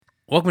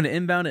Welcome to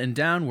Inbound and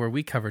Down, where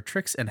we cover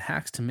tricks and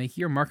hacks to make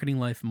your marketing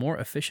life more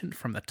efficient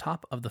from the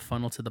top of the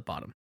funnel to the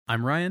bottom.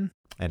 I'm Ryan.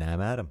 And I'm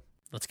Adam.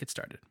 Let's get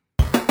started.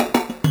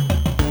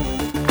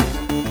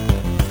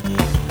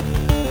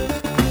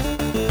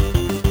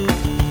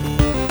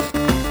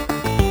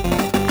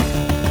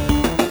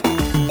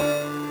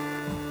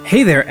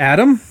 Hey there,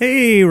 Adam.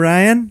 Hey,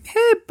 Ryan.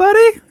 Hey,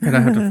 buddy. And I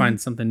have to find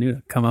something new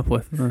to come up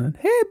with.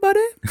 Hey,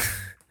 buddy.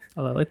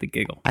 Oh, I like the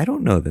giggle. I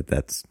don't know that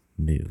that's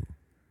new.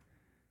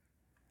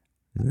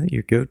 Isn't that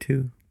your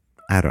go-to?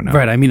 I don't know.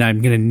 Right. I mean,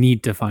 I'm going to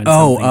need to find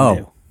something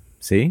new.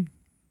 See?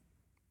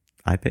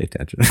 I pay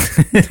attention.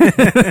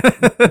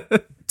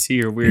 To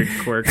your weird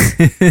quirks.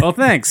 Well,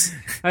 thanks.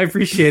 I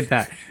appreciate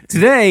that.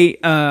 Today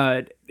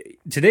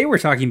we're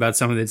talking about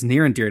something that's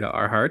near and dear to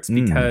our hearts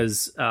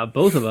because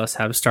both of us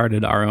have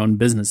started our own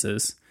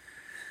businesses.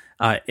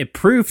 It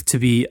proved to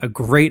be a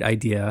great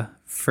idea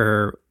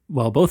for,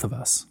 well, both of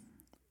us.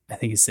 I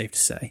think it's safe to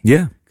say.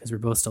 Yeah. Because we're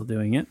both still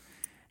doing it.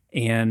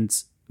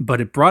 But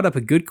it brought up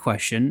a good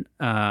question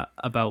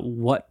about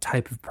what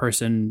type of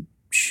person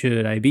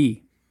should I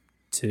be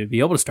to be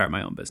able to start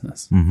my own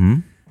business. Mm-hmm.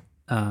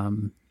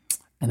 And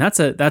that's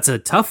a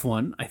tough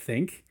one, I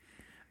think.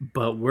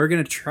 But we're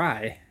gonna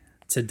try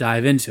to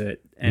dive into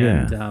it.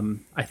 And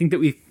I think that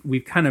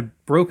we've kind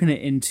of broken it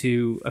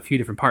into a few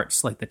different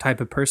parts, like the type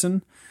of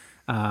person,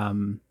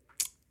 and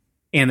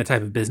the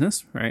type of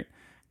business, right?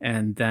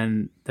 And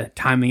then the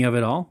timing of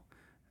it all,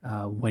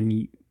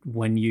 when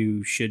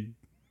you should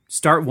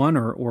start one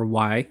or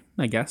why,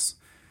 I guess.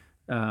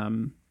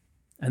 And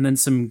then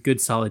some good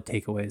solid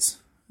takeaways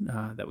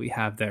that we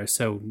have there.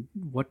 So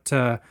what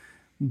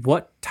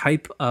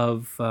type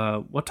of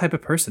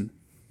person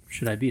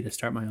should I be to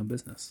start my own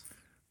business?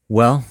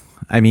 Well,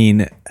 I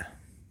mean,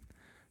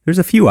 there's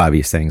a few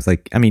obvious things.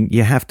 Like, I mean,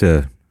 you have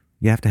to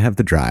have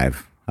the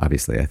drive,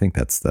 obviously. I think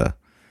that's the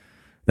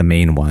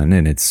main one,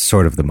 and it's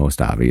sort of the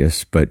most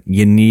obvious, but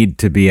you need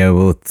to be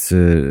able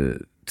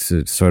to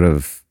sort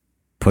of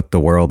put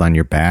the world on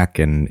your back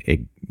and,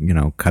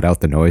 cut out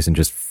the noise and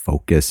just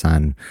focus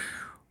on,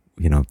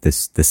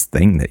 this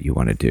thing that you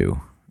want to do.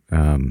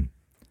 And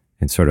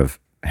sort of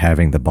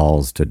having the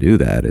balls to do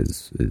that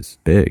is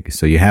big.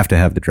 So you have to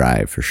have the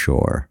drive for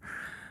sure.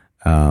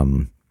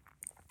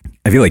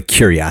 I feel like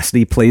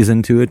curiosity plays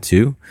into it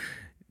too.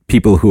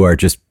 People who are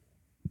just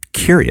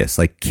curious,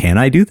 like, can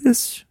I do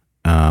this?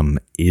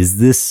 Is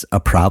this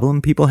a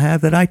problem people have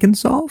that I can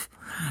solve?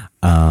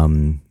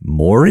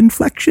 More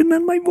inflection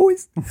on my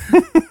voice.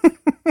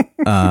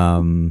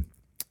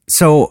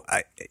 So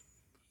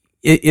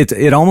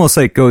it almost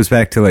like goes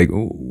back to like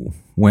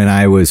when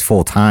I was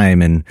full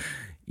time and,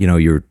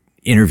 you're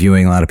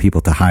interviewing a lot of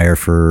people to hire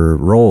for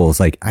roles.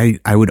 Like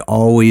I would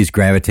always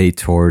gravitate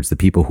towards the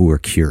people who are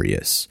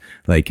curious.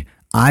 Like,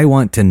 I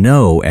want to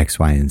know X,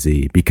 Y, and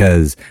Z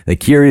because the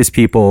curious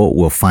people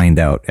will find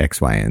out X,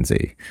 Y, and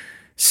Z.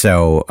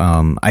 So,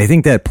 I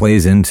think that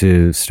plays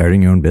into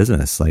starting your own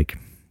business. Like,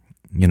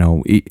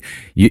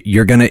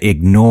 you're going to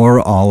ignore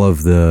all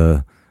of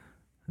the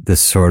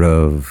sort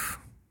of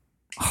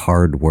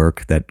hard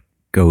work that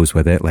goes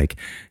with it. Like,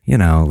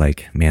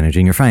 like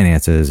managing your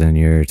finances and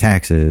your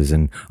taxes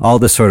and all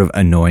the sort of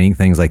annoying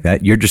things like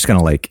that. You're just going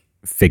to like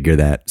figure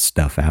that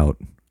stuff out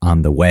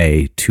on the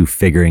way to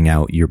figuring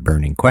out your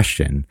burning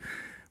question,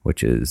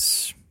 which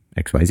is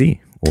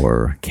XYZ,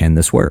 or can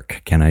this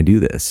work? Can I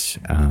do this?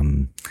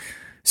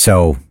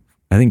 So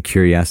I think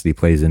curiosity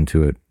plays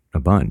into it a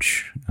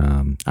bunch.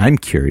 I'm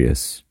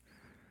curious.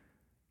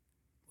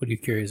 What are you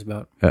curious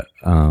about?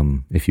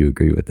 If you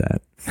agree with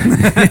that.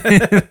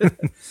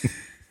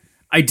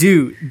 I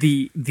do.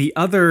 The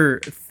other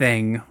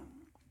thing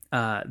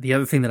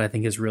that I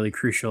think is really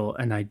crucial,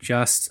 and I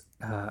just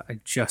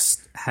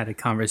had a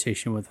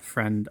conversation with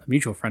a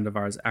mutual friend of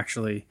ours,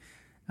 actually,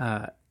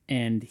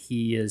 and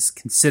he is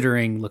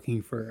considering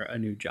looking for a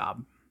new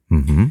job.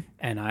 Mm-hmm.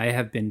 And I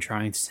have been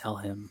trying to tell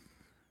him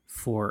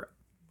for,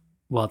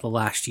 the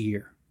last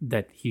year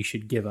that he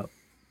should give up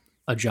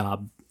a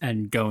job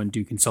and go and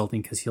do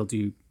consulting because he'll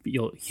do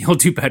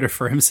better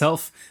for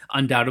himself.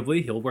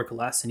 Undoubtedly, he'll work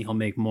less and he'll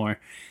make more.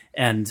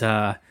 And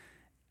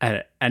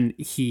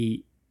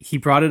he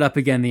brought it up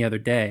again the other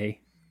day,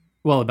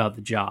 about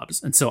the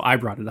jobs. And so I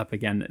brought it up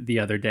again the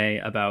other day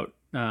about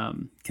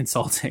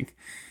consulting.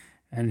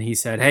 And he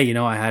said, "Hey,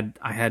 I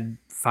had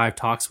 5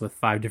 talks with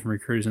 5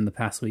 different recruiters in the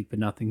past week, but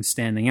nothing's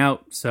standing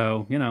out.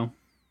 So,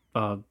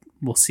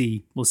 we'll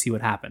see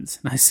what happens."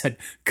 And I said,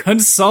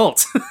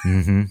 "Consult,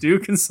 do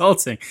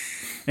consulting."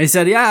 And he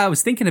said, "Yeah, I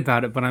was thinking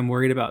about it, but I'm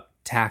worried about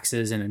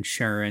taxes and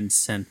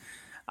insurance." And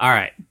all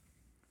right,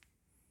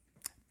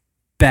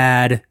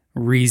 bad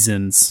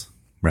reasons,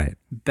 right?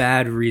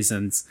 Bad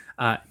reasons.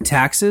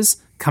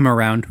 Taxes come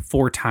around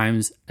 4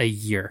 times a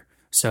year.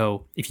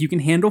 So if you can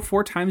handle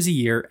 4 times a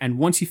year, and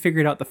once you figure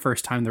it out the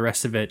first time, the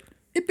rest of it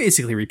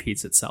basically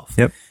repeats itself.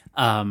 Yep.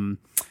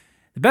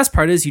 The best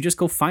part is you just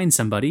go find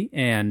somebody,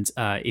 and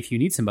if you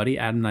need somebody,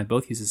 Adam and I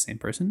both use the same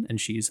person, and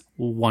she's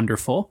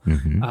wonderful.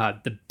 Mm-hmm.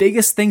 The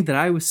biggest thing that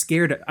I was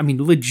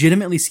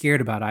legitimately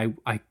scared about, I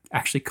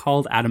actually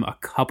called Adam a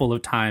couple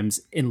of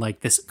times in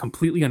like this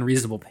completely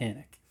unreasonable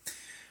panic,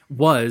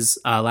 was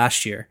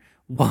last year,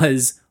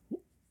 was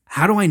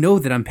how do I know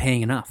that I'm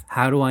paying enough?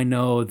 How do I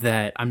know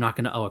that I'm not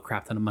going to owe a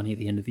crap ton of money at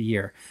the end of the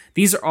year?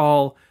 These are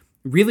all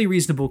really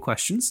reasonable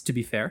questions, to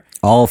be fair.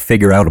 All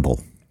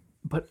figure-outable.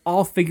 But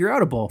all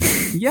figure-outable.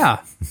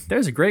 Yeah,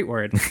 there's a great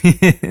word.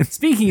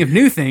 Speaking of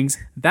new things,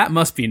 that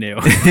must be new.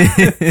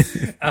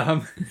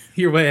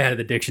 You're way ahead of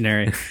the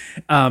dictionary.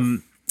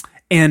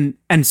 And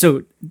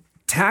so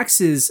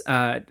taxes,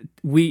 I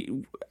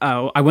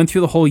went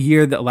through the whole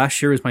year. That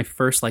last year was my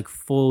first like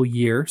full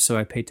year, so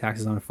I paid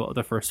taxes on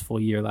the first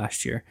full year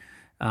last year.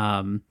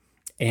 And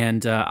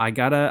I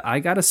got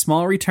a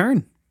small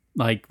return.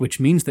 Like, which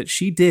means that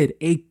she did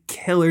a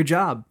killer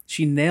job.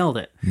 She nailed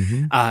it.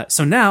 Mm-hmm.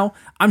 So now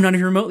I'm not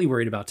even remotely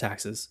worried about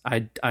taxes.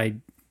 I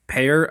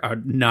pay her a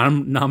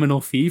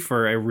nominal fee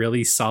for a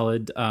really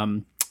solid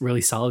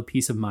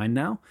peace of mind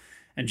now.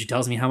 And she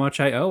tells me how much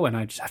I owe, and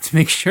I just have to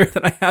make sure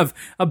that I have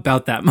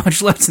about that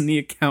much left in the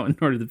account in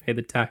order to pay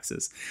the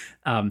taxes.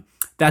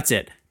 That's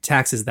it.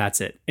 Taxes, that's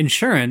it.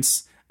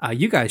 Insurance,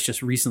 you guys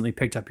just recently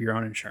picked up your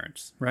own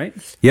insurance, right?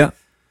 Yeah.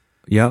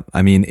 Yep.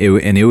 I mean, it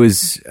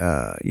was,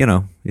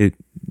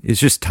 it's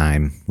just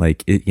time.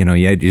 Like,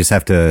 you just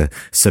have to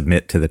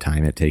submit to the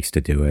time it takes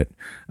to do it.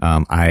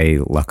 I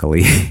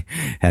luckily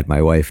had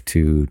my wife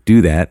to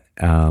do that.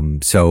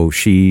 So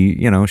she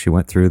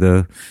went through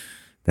the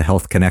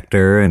Health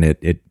Connector, and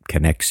it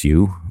connects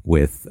you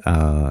with,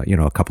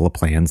 a couple of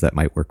plans that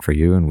might work for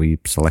you. And we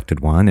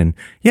selected one, and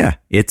yeah,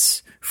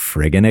 it's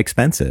friggin'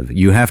 expensive.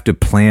 You have to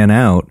plan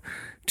out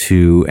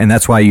and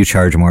that's why you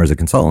charge more as a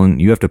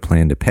consultant. You have to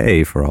plan to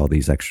pay for all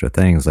these extra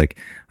things. Like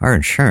our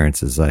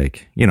insurance is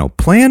like,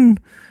 plan,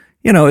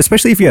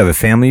 especially if you have a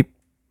family,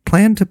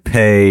 plan to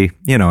pay,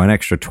 an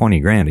extra 20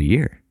 grand a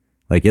year.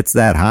 Like it's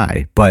that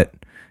high. But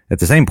at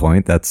the same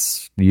point,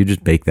 you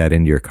just bake that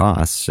into your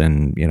costs,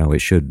 and,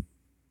 it should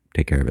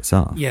take care of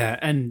itself. Yeah.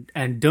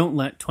 And don't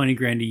let 20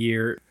 grand a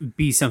year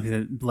be something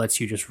that lets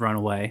you just run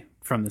away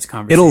from this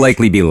conversation. It'll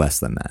likely be less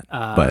than that.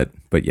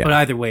 But yeah. But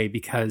either way,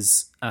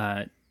 because,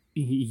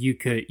 you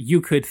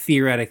could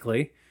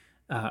theoretically,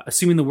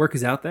 assuming the work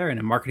is out there and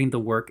in marketing the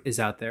work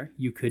is out there,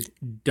 you could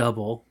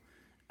double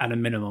at a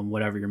minimum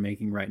whatever you're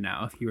making right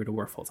now if you were to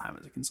work full time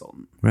as a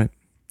consultant. Right.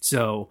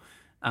 So,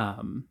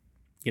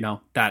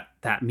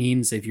 that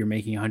means if you're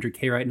making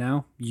 100K right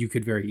now, you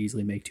could very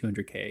easily make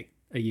 200K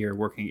a year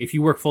working. If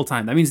you work full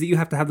time, that means that you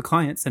have to have the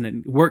clients, and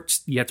it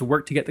works. You have to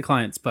work to get the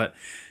clients, but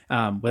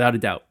without a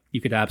doubt, you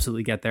could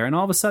absolutely get there. And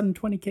all of a sudden,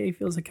 20K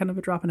feels like kind of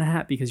a drop in a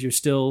hat because you're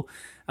still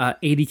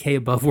 80K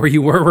above where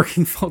you were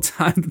working full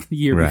time the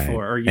year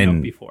before, or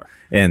before.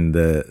 And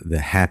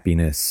the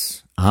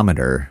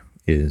happiness-ometer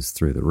is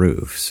through the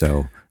roof.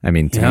 So, I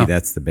mean, to me,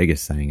 that's the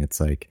biggest thing.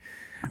 It's like,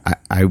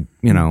 I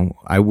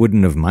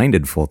wouldn't have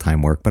minded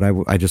full-time work, but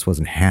I just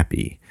wasn't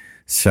happy.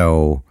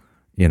 So,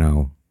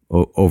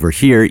 over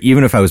here,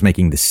 even if I was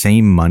making the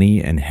same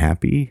money and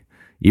happy,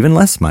 even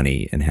less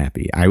money and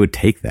happy, I would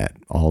take that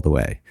all the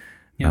way.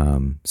 Yeah.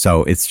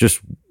 So it's just,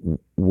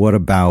 what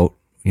about,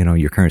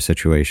 your current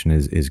situation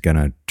is going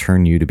to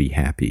turn you to be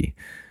happy?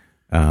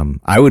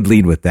 I would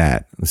lead with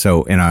that.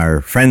 So in our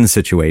friend's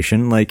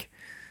situation, like,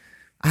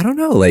 I don't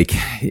know, like,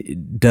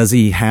 does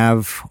he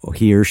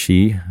or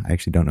she, I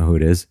actually don't know who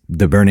it is,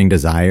 the burning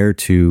desire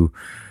to,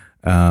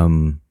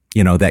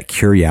 that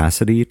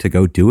curiosity to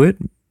go do it?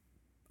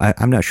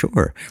 I'm not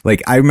sure.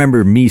 Like, I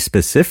remember me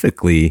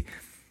specifically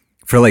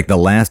for like the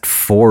last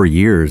 4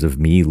 years of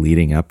me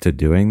leading up to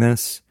doing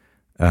this.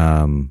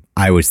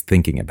 I was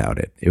thinking about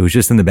it. It was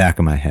just in the back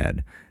of my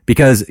head,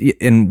 because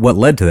what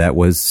led to that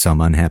was some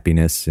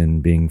unhappiness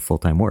in being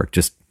full-time work.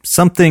 Just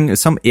some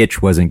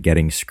itch wasn't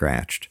getting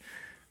scratched.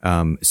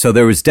 So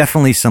there was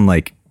definitely some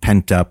like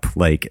pent up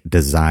like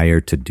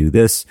desire to do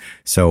this.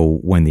 So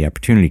when the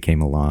opportunity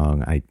came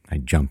along, I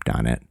jumped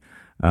on it.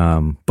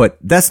 But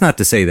that's not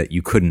to say that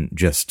you couldn't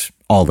just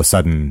all of a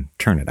sudden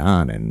turn it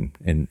on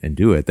and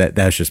do it.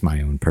 That's just my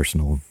own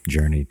personal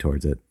journey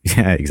towards it.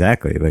 Yeah,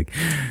 exactly. Like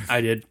I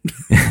did.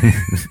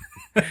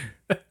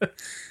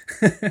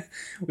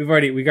 we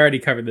already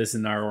covered this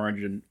in our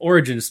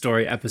origin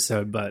story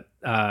episode, but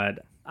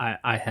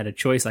I had a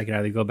choice. I could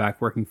either go back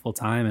working full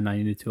time and I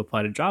needed to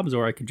apply to jobs,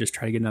 or I could just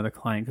try to get another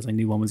client because I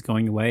knew one was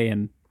going away,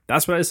 and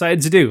that's what I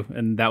decided to do.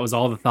 And that was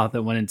all the thought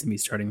that went into me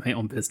starting my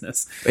own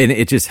business. And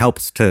it just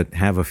helps to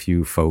have a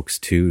few folks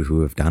too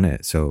who have done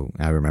it. So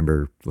I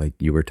remember like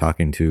you had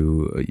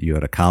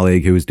a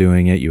colleague who was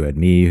doing it. You had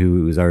me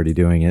who was already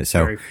doing it.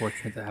 So very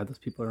fortunate to have those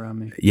people around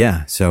me.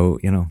 Yeah. So,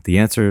 the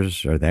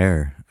answers are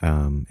there.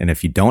 And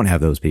if you don't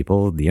have those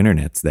people, the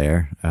internet's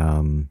there.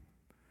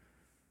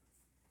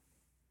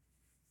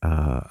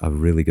 A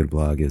really good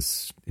blog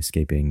is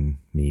escaping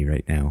me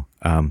right now.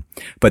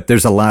 But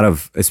there's a lot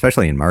of,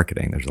 especially in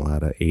marketing, there's a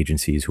lot of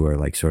agencies who are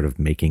like sort of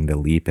making the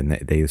leap, and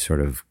they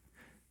sort of,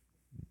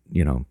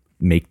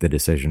 make the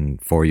decision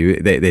for you.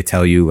 They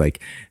tell you like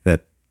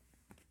that,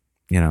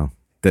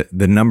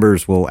 the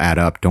numbers will add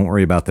up. Don't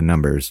worry about the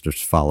numbers.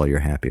 Just follow your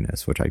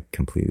happiness, which I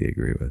completely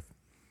agree with.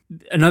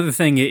 another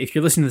thing, if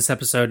you're listening to this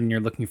episode and you're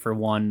looking for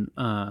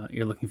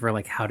you're looking for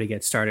like how to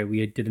get started.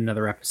 We did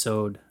another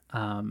episode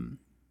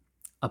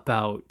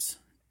about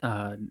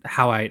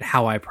how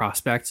I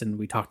prospect, and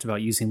we talked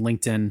about using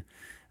LinkedIn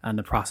and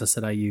the process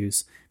that I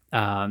use.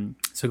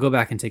 So go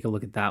back and take a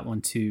look at that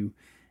one too,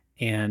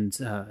 and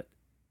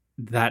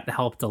that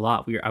helped a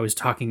lot. I was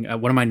talking.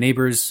 One of my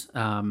neighbors,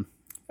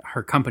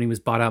 her company was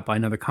bought out by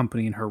another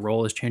company, and her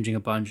role is changing a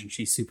bunch, and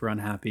she's super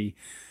unhappy.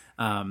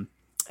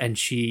 And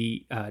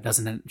she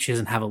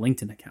doesn't have a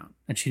LinkedIn account,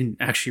 and she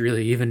didn't actually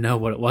really even know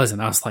what it was.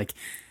 And I was like,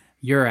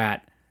 "You're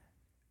at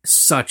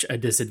such a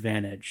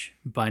disadvantage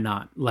by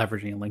not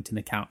leveraging a LinkedIn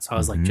account." So I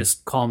was like,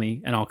 "Just call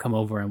me, and I'll come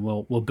over, and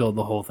we'll build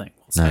the whole thing.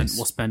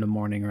 We'll spend a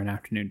morning or an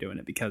afternoon doing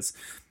it, because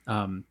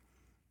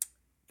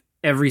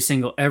every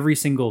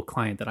single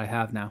client that I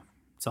have now,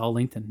 it's all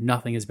LinkedIn.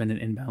 Nothing has been an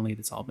inbound lead;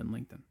 it's all been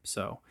LinkedIn."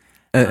 So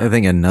I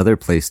think another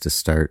place to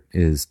start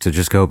is to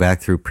just go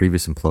back through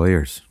previous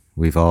employers.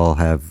 We've all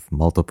have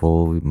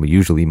multiple,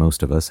 usually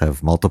most of us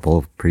have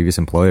multiple previous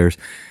employers.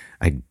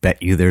 I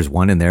bet you there's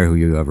one in there who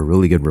you have a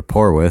really good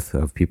rapport with,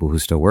 of people who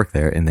still work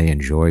there and they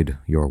enjoyed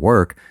your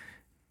work.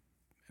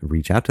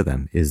 Reach out to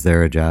them. Is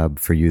there a job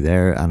for you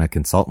there on a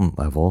consultant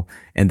level?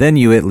 And then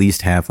you at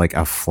least have like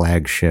a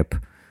flagship.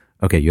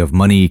 Okay, you have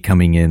money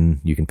coming in,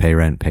 you can pay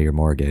rent, pay your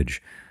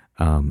mortgage.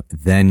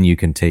 Then you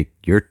can take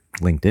your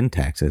LinkedIn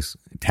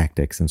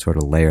tactics and sort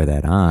of layer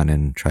that on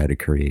and try to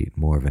create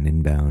more of an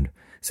inbound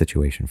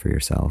situation for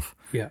yourself.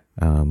 Yeah.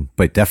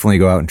 But definitely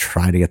go out and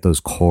try to get those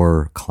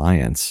core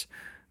clients,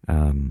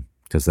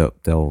 because they've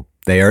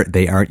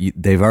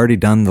already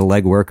done the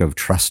legwork of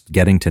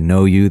getting to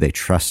know you. They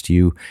trust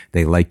you.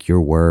 They like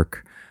your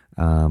work,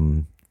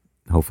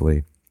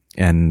 hopefully,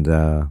 and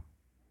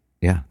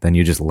then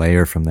you just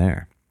layer from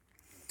there.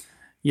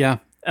 Yeah.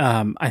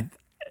 I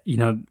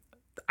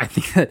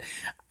think that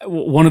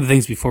one of the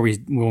things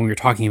when we were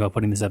talking about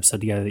putting this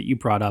episode together that you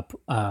brought up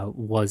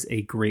was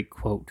a great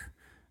quote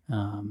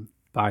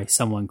by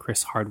someone,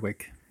 Chris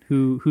Hardwick.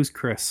 Who's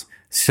Chris?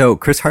 So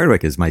Chris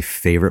Hardwick is my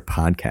favorite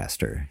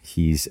podcaster.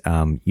 He's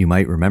you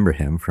might remember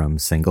him from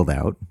Singled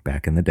Out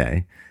back in the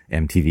day,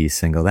 MTV's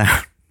Singled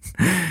Out.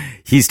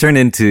 He's turned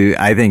into,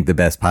 I think, the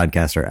best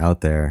podcaster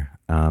out there.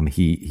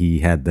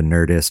 He had the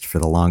Nerdist for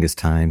the longest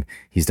time.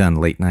 He's done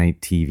late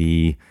night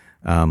TV,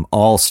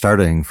 all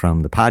starting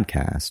from the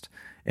podcast.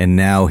 And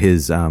now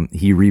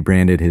he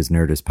rebranded his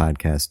Nerdist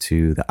podcast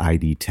to the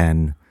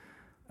ID10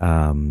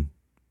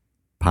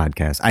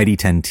 podcast,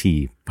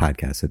 ID10T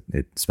podcast.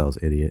 It spells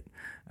idiot.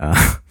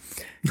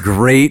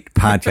 Great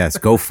podcast.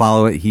 Go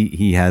follow it.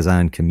 He has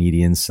on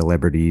comedians,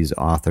 celebrities,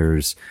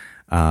 authors,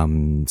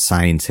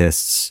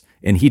 scientists,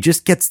 and he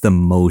just gets the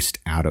most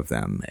out of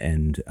them.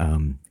 And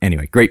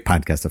anyway, great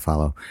podcast to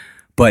follow.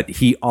 But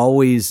he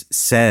always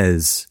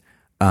says,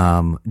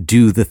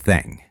 do the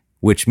thing,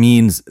 which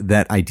means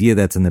that idea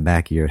that's in the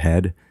back of your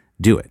head,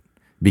 do it,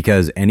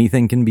 because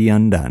anything can be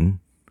undone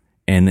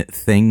and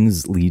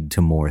things lead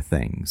to more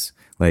things.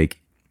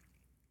 Like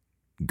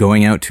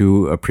going out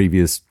to a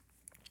previous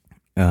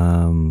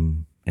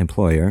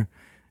employer,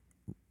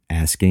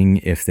 asking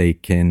if they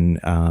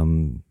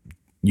can,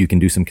 you can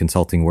do some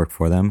consulting work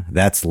for them.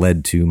 That's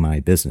led to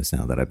my business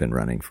now that I've been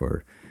running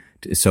for.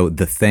 So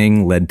the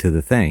thing led to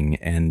the thing,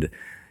 and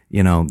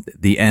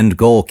the end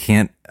goal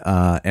can't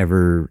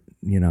ever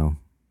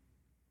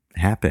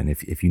happen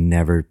if you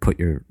never put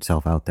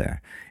yourself out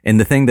there. And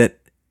the thing that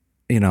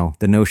the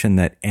notion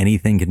that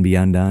anything can be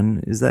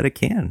undone is that it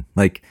can.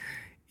 Like,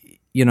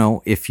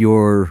 if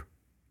you're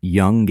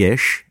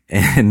youngish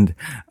and,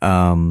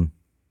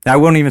 I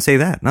won't even say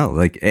that. No,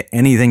 like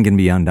anything can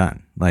be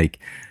undone. Like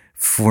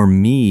for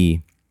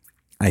me,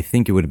 I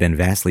think it would have been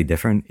vastly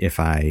different if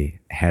I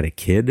had a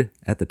kid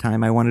at the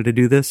time I wanted to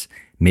do this.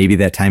 Maybe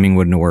that timing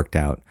wouldn't have worked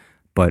out,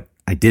 but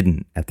I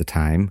didn't at the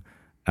time.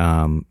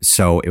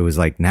 So it was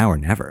like now or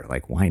never.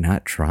 Like, why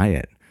not try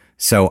it?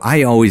 So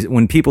I always,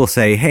 when people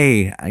say,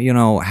 "Hey,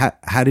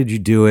 how did you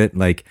do it?"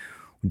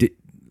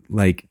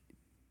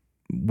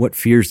 What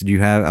fears did you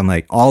have? I'm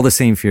like, all the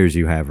same fears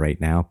you have right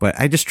now, but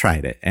I just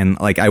tried it. And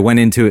like, I went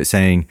into it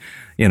saying,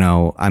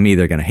 I'm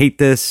either going to hate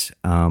this.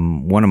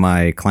 One of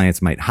my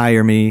clients might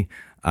hire me,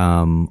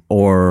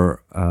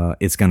 or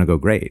it's going to go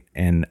great.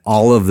 And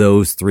all of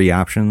those three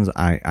options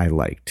I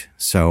liked.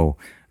 So,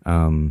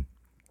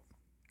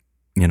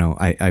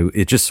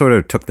 it just sort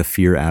of took the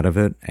fear out of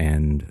it.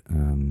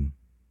 And,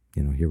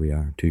 here we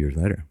are 2 years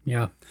later.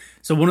 Yeah.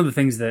 So one of the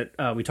things that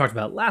we talked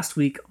about last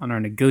week on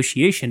our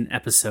negotiation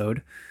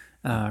episode,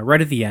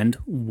 right at the end,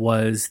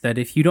 was that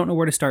if you don't know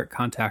where to start,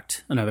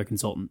 contact another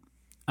consultant.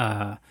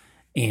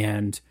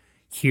 And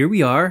here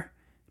we are,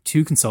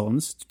 2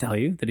 consultants to tell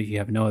you that if you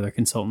have no other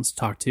consultants to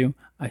talk to,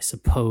 I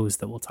suppose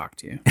that we'll talk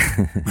to you.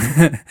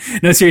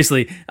 No,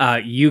 seriously,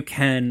 you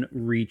can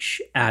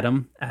reach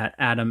Adam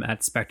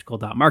at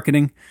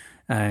spectacle.marketing,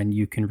 and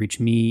you can reach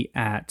me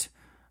at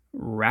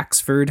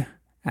Raxford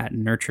at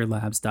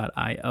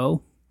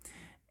nurturelabs.io.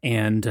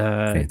 And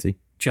fancy.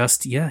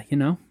 Just,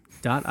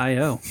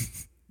 .io.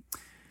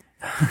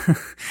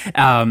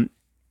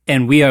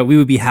 And we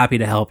would be happy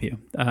to help you.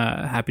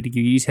 Happy to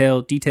give you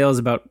details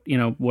about,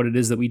 what it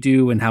is that we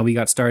do and how we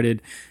got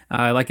started.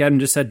 Like Adam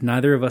just said,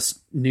 neither of us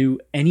knew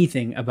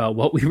anything about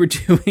what we were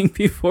doing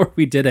before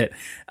we did it.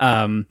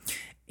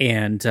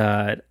 And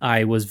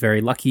I was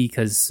very lucky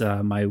because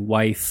my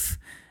wife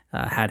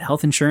had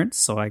health insurance,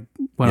 so I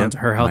went on to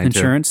her health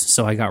insurance.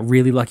 So I got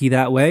really lucky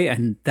that way,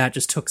 and that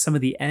just took some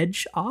of the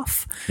edge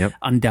off,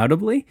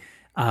 undoubtedly.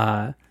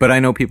 But I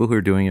know people who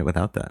are doing it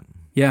without that.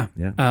 Yeah.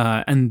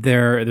 And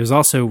there's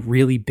also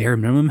really bare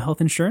minimum health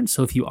insurance.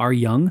 So if you are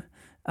young,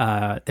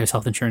 there's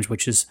health insurance,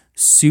 which is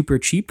super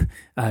cheap.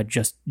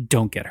 Just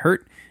don't get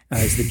hurt.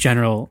 Is the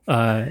general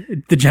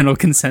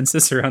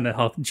consensus around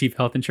the cheap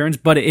health insurance,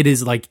 but it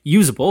is like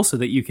usable so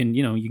that you can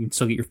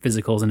still get your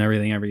physicals and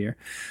everything every year.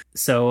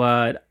 So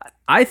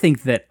I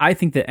think that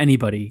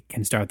anybody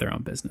can start their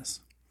own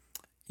business.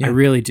 Yeah. I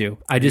really do.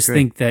 I just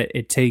think that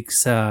it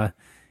takes a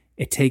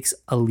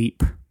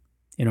leap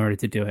in order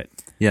to do it.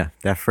 Yeah,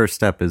 that first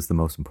step is the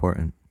most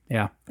important.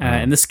 Yeah,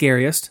 and the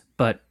scariest,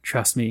 but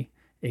trust me,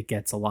 it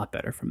gets a lot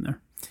better from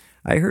there.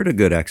 I heard a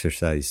good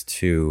exercise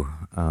too.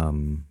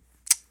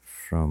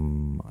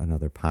 From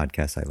another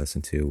podcast I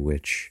listened to,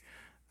 which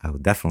I will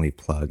definitely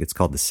plug. It's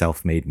called The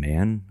Self-Made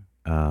Man.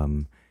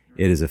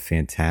 It is a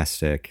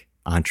fantastic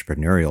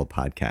entrepreneurial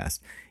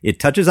podcast. It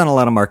touches on a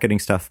lot of marketing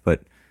stuff,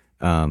 but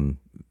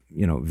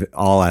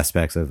all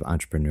aspects of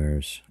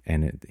entrepreneurs,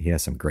 and he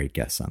has some great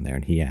guests on there,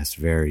 and he asks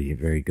very,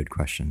 very good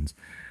questions.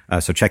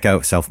 So check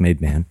out Self-Made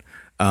Man.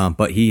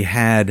 But he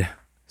had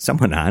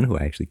someone on who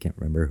I actually can't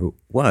remember who it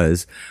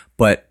was,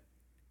 but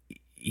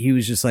he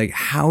was just like,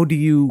 how do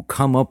you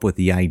come up with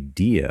the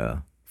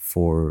idea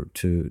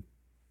to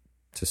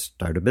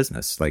start a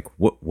business? Like,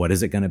 what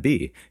is it going to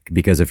be?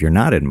 Because if you're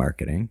not in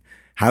marketing,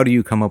 how do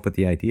you come up with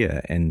the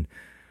idea? And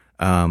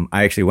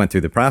I actually went through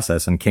the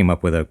process and came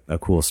up with a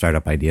cool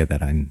startup idea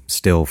that I'm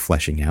still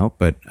fleshing out.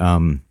 But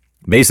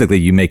basically,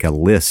 you make a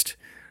list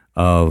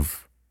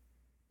of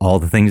all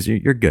the things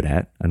you're good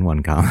at in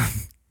one column.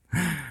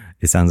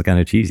 It sounds kind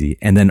of cheesy.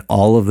 And then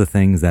all of the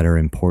things that are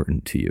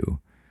important to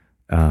you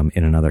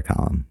in another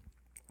column.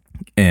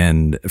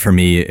 And for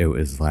me, it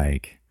was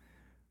like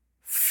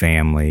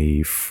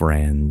family,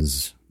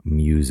 friends,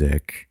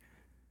 music,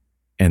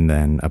 and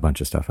then a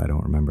bunch of stuff I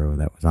don't remember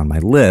that was on my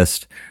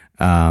list.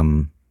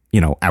 Outdoorsy,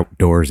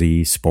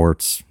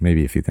 sports,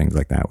 maybe a few things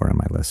like that were on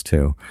my list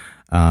too.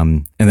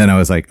 And then I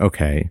was like,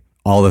 okay,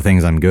 all the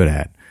things I'm good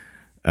at,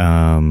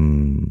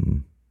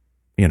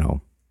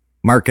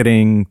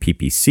 marketing,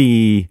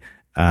 PPC,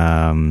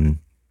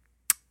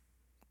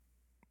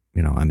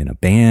 I'm in a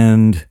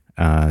band,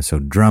 so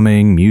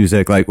drumming,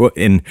 music,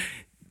 and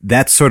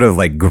that's sort of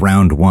like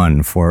ground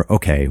one for,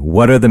 okay,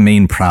 what are the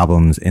main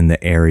problems in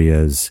the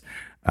areas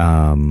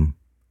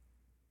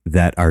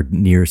that are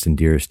nearest and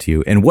dearest to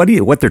you? And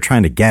what they're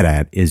trying to get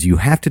at is you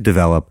have to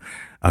develop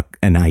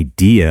an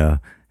idea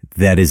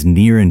that is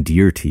near and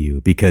dear to you,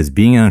 because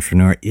being an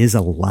entrepreneur is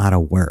a lot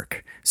of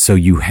work. So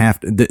you have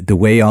to, the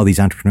way all these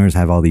entrepreneurs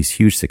have all these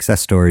huge success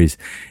stories,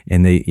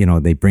 and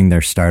they bring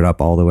their startup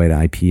all the way to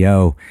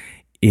IPO,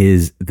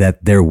 is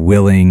that they're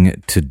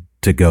willing to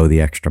go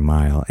the extra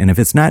mile. And if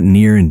it's not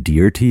near and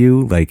dear to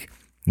you, like,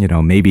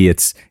 maybe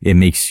it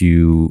makes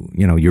you,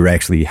 you're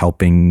actually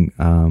helping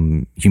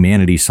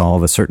humanity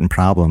solve a certain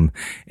problem,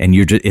 and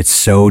it's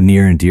so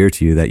near and dear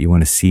to you that you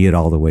want to see it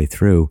all the way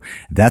through.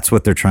 That's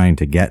what they're trying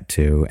to get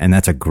to, and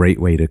that's a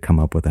great way to come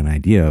up with an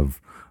idea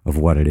of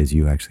what it is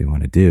you actually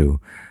want to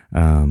do.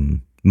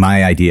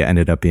 My idea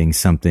ended up being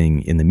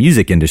something in the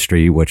music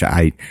industry, which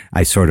I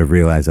sort of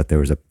realized that there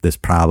was this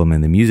problem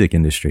in the music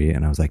industry.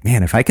 And I was like,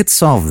 man, if I could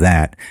solve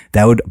that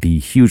would be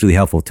hugely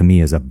helpful to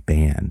me as a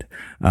band.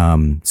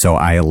 So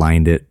I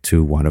aligned it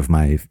to one of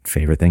my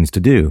favorite things to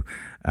do.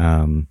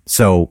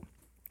 So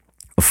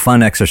a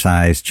fun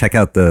exercise. Check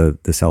out the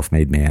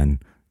Self-Made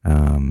Man.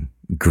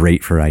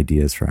 Great for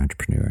ideas for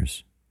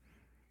entrepreneurs.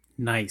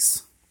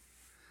 Nice.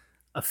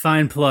 A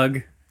fine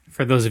plug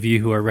for those of you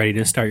who are ready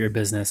to start your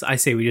business. I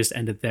say we just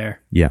end it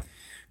there. Yeah.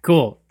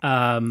 Cool.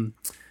 Adam,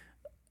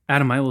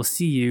 I will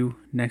see you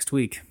next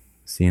week.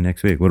 See you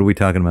next week. What are we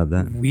talking about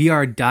then? We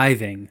are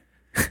diving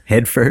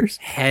head first.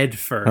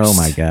 Oh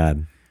my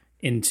God.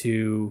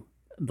 Into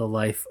the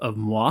life of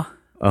moi.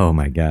 Oh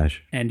my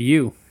gosh. And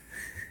you.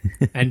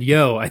 And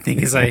yo, I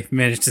think, as I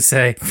managed to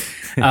say.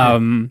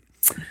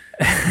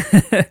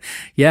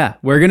 Yeah,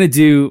 we're gonna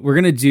do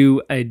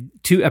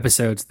 2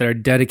 episodes that are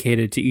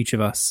dedicated to each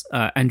of us,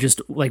 and just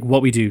like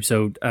what we do.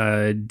 So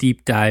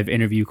deep dive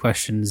interview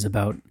questions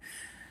about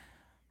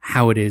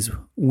how it is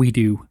we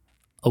do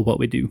what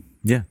we do.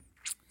 Yeah.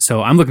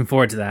 So I'm looking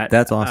forward to that.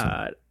 That's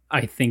awesome.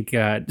 I think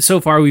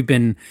so far we've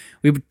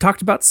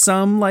talked about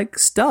some like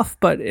stuff,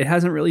 but it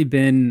hasn't really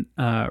been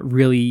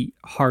really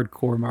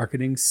hardcore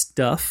marketing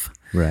stuff.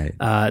 Right.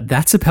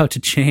 That's about to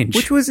change.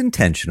 Which was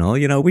intentional.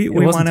 We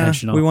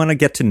want to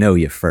get to know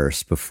you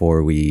first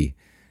before we,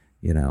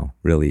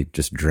 really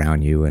just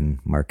drown you in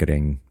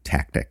marketing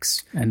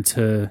tactics. And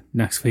to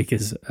next week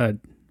is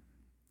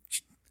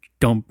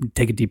don't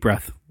take a deep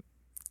breath,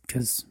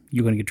 because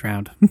you're going to get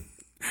drowned.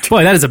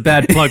 Boy, that is a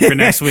bad plug for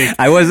next week.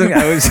 I was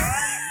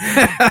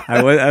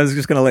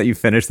just going to let you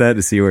finish that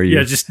to see where you...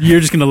 Yeah, you're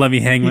just going to let me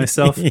hang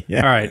myself?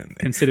 Yeah. All right,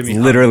 consider me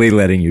literally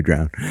letting you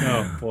drown.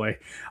 Oh, boy.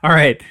 All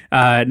right,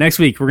 next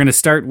week, we're going to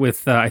start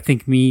with, I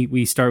think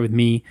we start with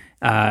me,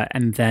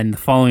 and then the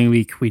following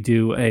week, we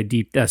do a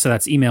deep... so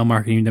that's email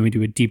marketing, then we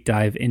do a deep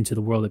dive into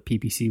the world of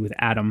PPC with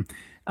Adam,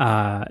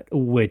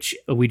 which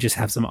we just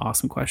have some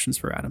awesome questions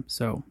for Adam.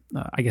 So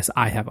I guess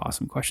I have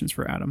awesome questions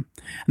for Adam.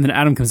 And then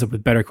Adam comes up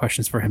with better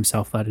questions for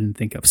himself that I didn't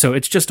think of. So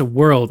it's just a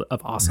world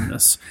of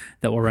awesomeness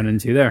that we'll run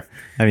into there.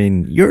 I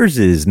mean, yours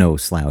is no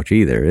slouch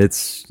either.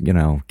 It's,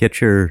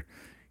 get your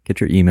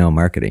email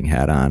marketing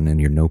hat on and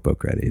your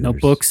notebook ready.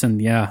 Notebooks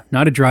and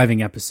not a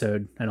driving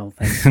episode, I don't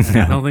think.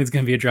 No. I don't think it's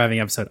going to be a driving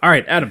episode. All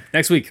right, Adam,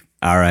 next week.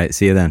 All right,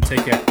 see you then.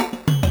 Take care.